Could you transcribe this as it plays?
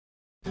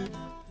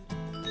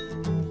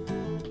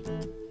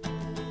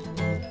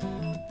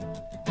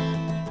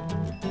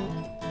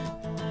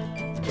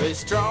We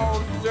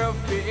strolled through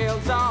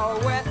fields all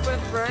wet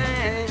with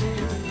rain,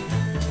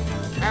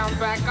 and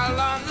back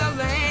along the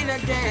lane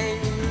again.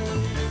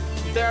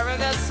 There in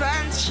the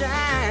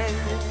sunshine,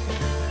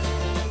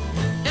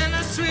 in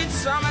the sweet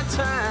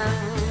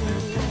summertime,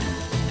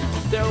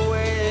 the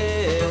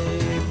way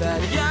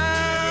that young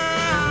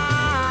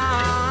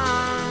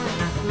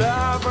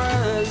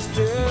lovers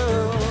do.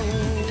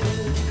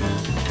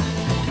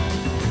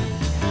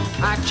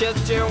 I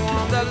kissed you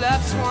on the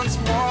lips once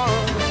more,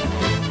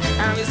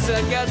 and we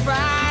said goodbye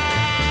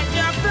at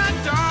your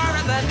front door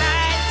in the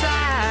night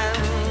time.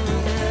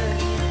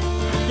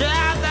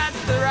 Yeah,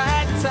 that's the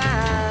right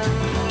time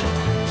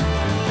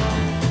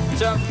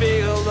to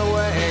feel the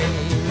way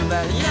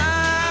that you